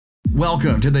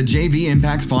Welcome to the JV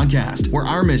Impacts Podcast, where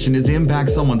our mission is to impact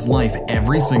someone's life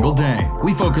every single day.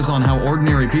 We focus on how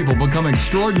ordinary people become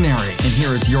extraordinary. And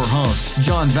here is your host,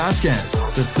 John Vasquez,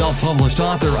 the self-published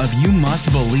author of You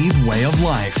Must Believe Way of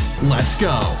Life. Let's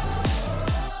go.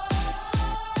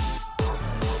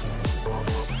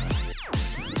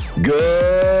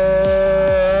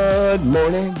 Good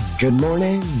morning, good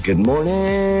morning, good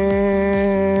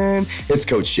morning. It's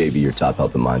Coach JV, your top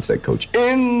health and mindset coach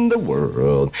in the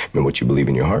world. Remember, what you believe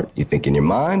in your heart, you think in your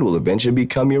mind, will eventually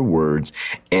become your words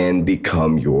and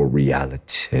become your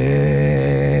reality.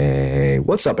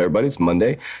 What's up, everybody? It's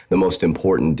Monday, the most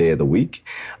important day of the week.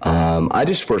 I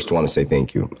just first want to say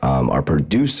thank you. Our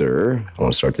producer, I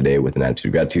want to start the day with an attitude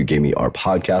of gratitude, gave me our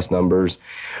podcast numbers.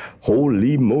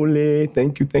 Holy moly.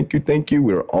 Thank you.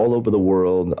 We're all over the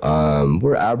world.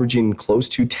 We're averaging close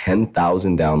to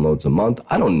 10,000 downloads a month.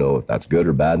 I don't know if that's good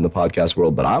or bad in the podcast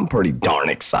world, but I'm pretty darn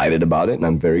excited about it. And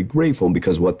I'm very grateful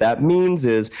because what that means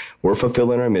is we're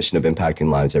fulfilling our mission of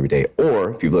impacting lives every day. Or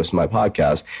if you've listened to my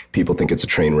podcast, people think it's a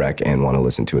train wreck and want to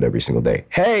listen to it every single day.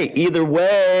 Hey, either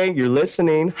way, you're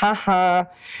listening. Ha ha.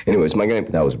 Anyways,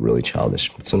 that was really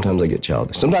childish. Sometimes I get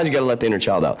childish. Sometimes you got to let the inner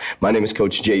child out. My name is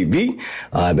Coach JV.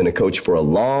 I've been a coach for a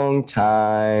long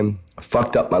time. I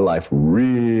fucked up my life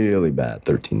really bad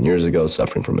 13 years ago,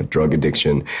 suffering from a drug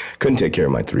addiction. Couldn't take care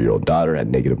of my 3-year-old daughter, had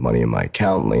negative money in my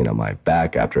account, laying on my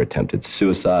back after attempted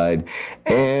suicide.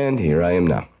 And here I am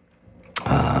now.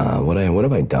 What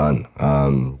have I done?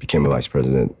 Became a vice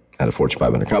president at a Fortune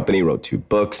 500 company, wrote 2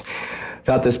 books.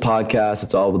 Got this podcast,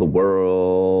 it's all over the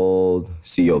world.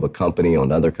 CEO of a company,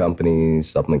 owned other companies,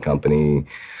 supplement company.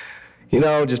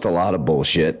 Just a lot of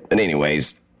bullshit. But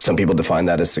anyways, some people define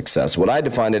that as success. What I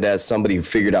define it as somebody who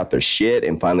figured out their shit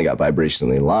and finally got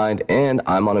vibrationally aligned. And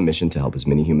I'm on a mission to help as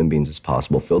many human beings as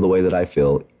possible feel the way that I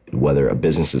feel, whether a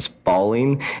business is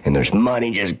falling and there's money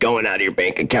just going out of your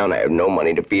bank account. I have no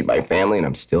money to feed my family and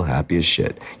I'm still happy as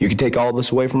shit. You can take all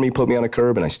this away from me, put me on a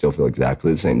curb, and I still feel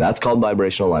exactly the same. That's called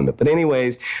vibrational alignment. But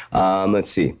anyways, let's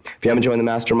see. If you haven't joined the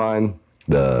mastermind,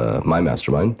 my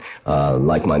mastermind,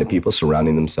 like-minded people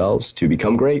surrounding themselves to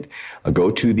become great,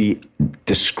 go to the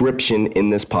description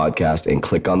in this podcast and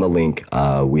click on the link.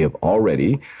 We have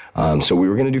already, so we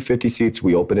were going to do 50 seats.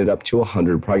 We opened it up to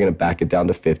 100, probably going to back it down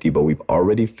to 50, but we've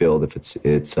already filled,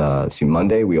 see,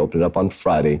 Monday, we opened it up on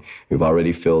Friday. We've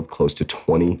already filled close to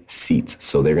 20 seats.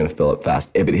 So they're going to fill it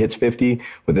fast. If it hits 50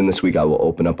 within this week, I will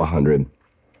open up 100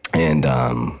 and,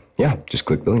 just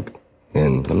click the link.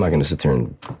 And I'm not going to sit there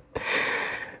and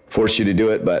force you to do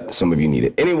it, but some of you need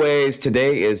it. Anyways,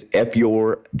 today is if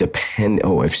your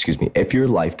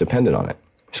life depended on it.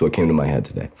 So what came to my head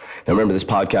today. Now remember, this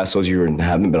podcast, those of you who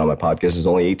haven't been on my podcast, is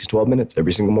only 8 to 12 minutes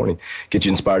every single morning. Get you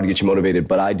inspired, get you motivated,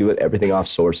 but I do it, everything off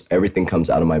source. Everything comes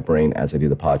out of my brain as I do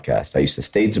the podcast. I used to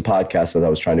stage the podcast as I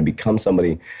was trying to become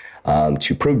somebody,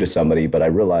 to prove to somebody, but I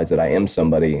realized that I am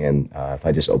somebody, and if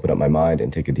I just open up my mind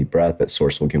and take a deep breath, that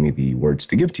source will give me the words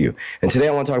to give to you. And today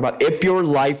I want to talk about if your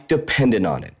life depended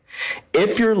on it.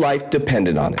 If your life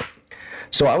depended on it.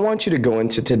 So I want you to go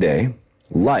into today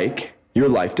like your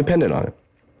life depended on it.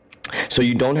 So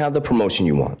you don't have the promotion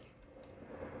you want.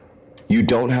 You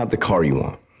don't have the car you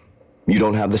want. You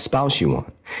don't have the spouse you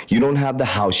want. You don't have the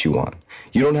house you want.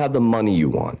 You don't have the money you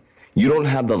want. You don't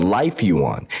have the life you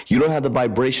want. You don't have the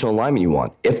vibrational alignment you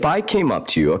want. If I came up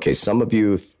to you, okay, some of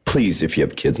you, please, if you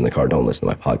have kids in the car, don't listen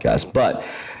to my podcast, but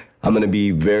I'm going to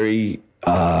be very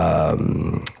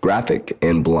graphic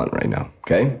and blunt right now,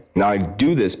 okay? Now, I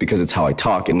do this because it's how I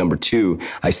talk, and number 2,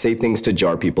 I say things to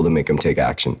jar people to make them take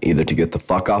action, either to get the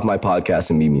fuck off my podcast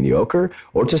and be mediocre,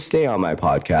 or to stay on my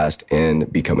podcast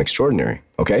and become extraordinary,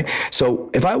 okay?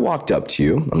 So if I walked up to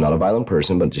you, I'm not a violent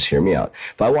person, but just hear me out.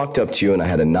 If I walked up to you and I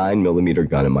had a 9mm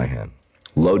gun in my hand,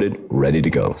 loaded, ready to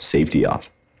go, safety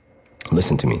off,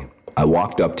 listen to me. I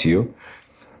walked up to you,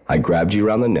 I grabbed you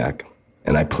around the neck,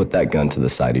 and I put that gun to the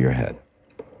side of your head.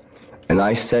 And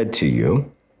I said to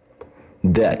you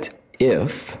that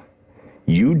if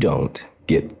you don't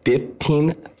get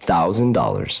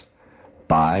 $15,000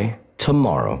 by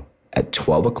tomorrow at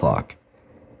 12 o'clock,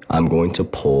 I'm going to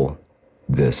pull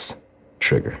this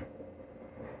trigger.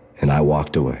 And I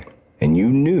walked away. And you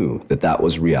knew that that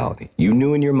was reality. You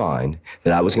knew in your mind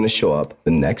that I was going to show up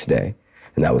the next day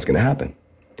and that was going to happen.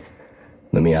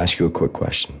 Let me ask you a quick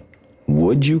question.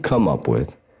 Would you come up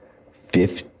with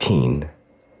 $15,000?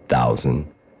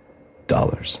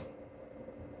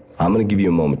 I'm going to give you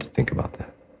a moment to think about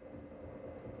that.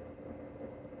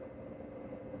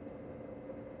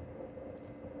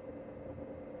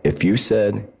 If you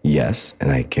said yes,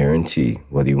 and I guarantee,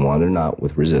 whether you want it or not,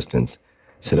 with resistance,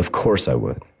 said, of course I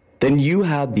would, then you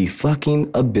have the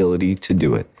fucking ability to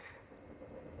do it.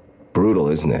 Brutal,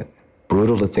 isn't it?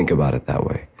 Brutal to think about it that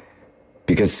way.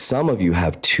 Because some of you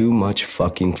have too much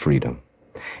fucking freedom.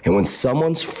 And when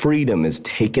someone's freedom is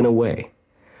taken away,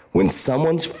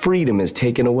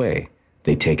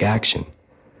 they take action.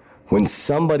 When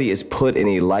somebody is put in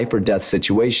a life or death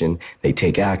situation, they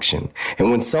take action.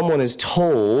 And when someone is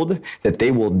told that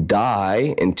they will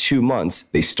die in 2 months,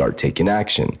 they start taking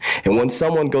action. And when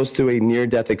someone goes through a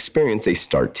near-death experience, they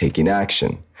start taking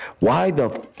action. Why the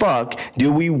fuck do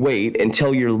we wait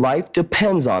until your life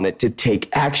depends on it to take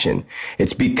action?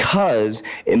 It's because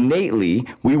innately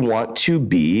we want to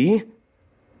be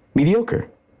mediocre.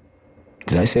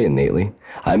 Did I say innately?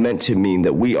 I meant to mean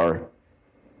that we are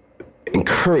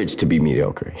encouraged to be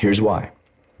mediocre. Here's why.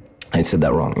 I said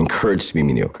that wrong. Encouraged to be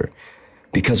mediocre.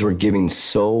 Because we're giving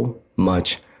so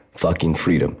much fucking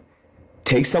freedom.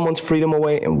 Take someone's freedom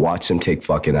away and watch them take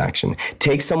fucking action.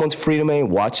 Take someone's freedom away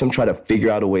and watch them try to figure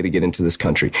out a way to get into this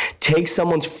country. Take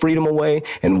someone's freedom away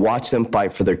and watch them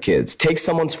fight for their kids. Take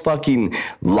someone's fucking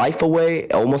life away,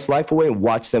 almost life away, and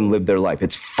watch them live their life.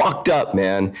 It's fucked up,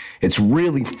 man. It's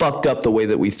really fucked up the way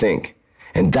that we think.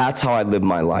 And that's how I live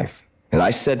my life. And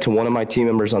I said to one of my team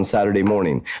members on Saturday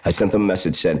morning, I sent them a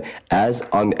message, said, as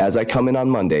I come in on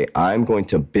Monday, I'm going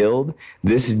to build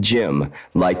this gym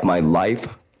like my life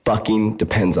fucking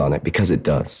depends on it, because it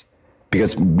does.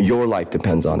 Because your life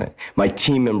depends on it. My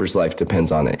team member's life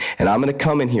depends on it. And I'm going to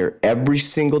come in here every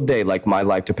single day like my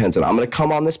life depends on it. I'm going to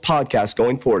come on this podcast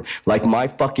going forward like my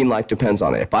fucking life depends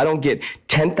on it. If I don't get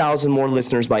 10,000 more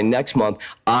listeners by next month,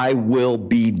 I will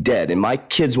be dead. And my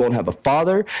kids won't have a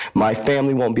father. My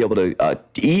family won't be able to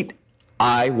eat.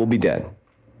 I will be dead.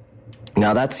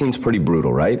 Now that seems pretty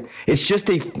brutal, right?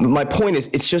 My point is,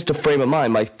 it's just a frame of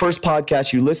mind. My first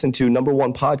podcast you listen to, number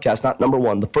one podcast, not number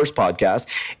one, the first podcast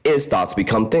is Thoughts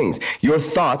Become Things. Your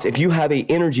thoughts, if you have a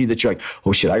energy that you're like,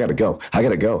 oh shit, I gotta go.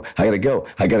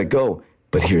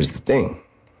 But here's the thing.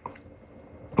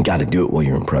 You got to do it while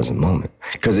you're in present moment.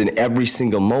 Because in every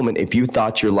single moment, if you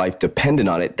thought your life depended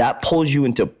on it, that pulls you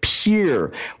into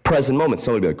pure present moment.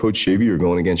 Somebody be like, Coach Shavy, you're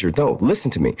going against your... No, listen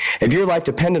to me. If your life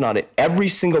depended on it, every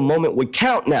single moment would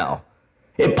count now.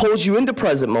 It pulls you into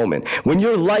present moment. When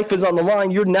your life is on the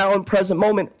line, you're now in present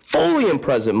moment, fully in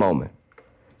present moment.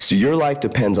 So your life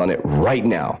depends on it right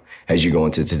now as you go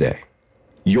into today.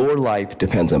 Your life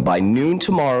depends on it. By noon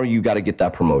tomorrow, you got to get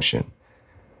that promotion.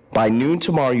 By noon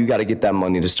tomorrow, you got to get that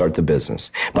money to start the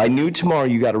business. By noon tomorrow,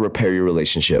 you got to repair your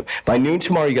relationship. By noon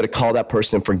tomorrow, you got to call that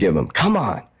person and forgive them. Come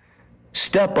on.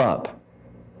 Step up.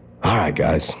 All right,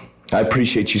 guys. I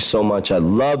appreciate you so much. I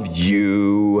love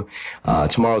you.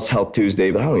 Tomorrow's Health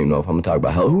Tuesday, but I don't even know if I'm going to talk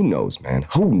about health. Who knows, man?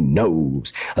 Who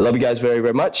knows? I love you guys very,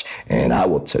 very much. And I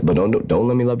will, but don't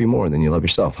let me love you more than you love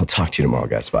yourself. I'll talk to you tomorrow,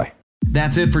 guys. Bye.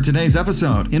 That's it for today's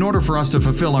episode. In order for us to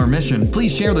fulfill our mission,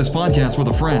 please share this podcast with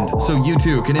a friend so you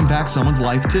too can impact someone's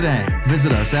life today.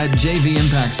 Visit us at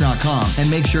jvimpacts.com and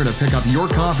make sure to pick up your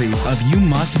copy of You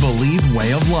Must Believe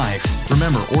Way of Life.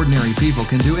 Remember, ordinary people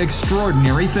can do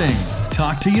extraordinary things.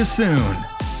 Talk to you soon.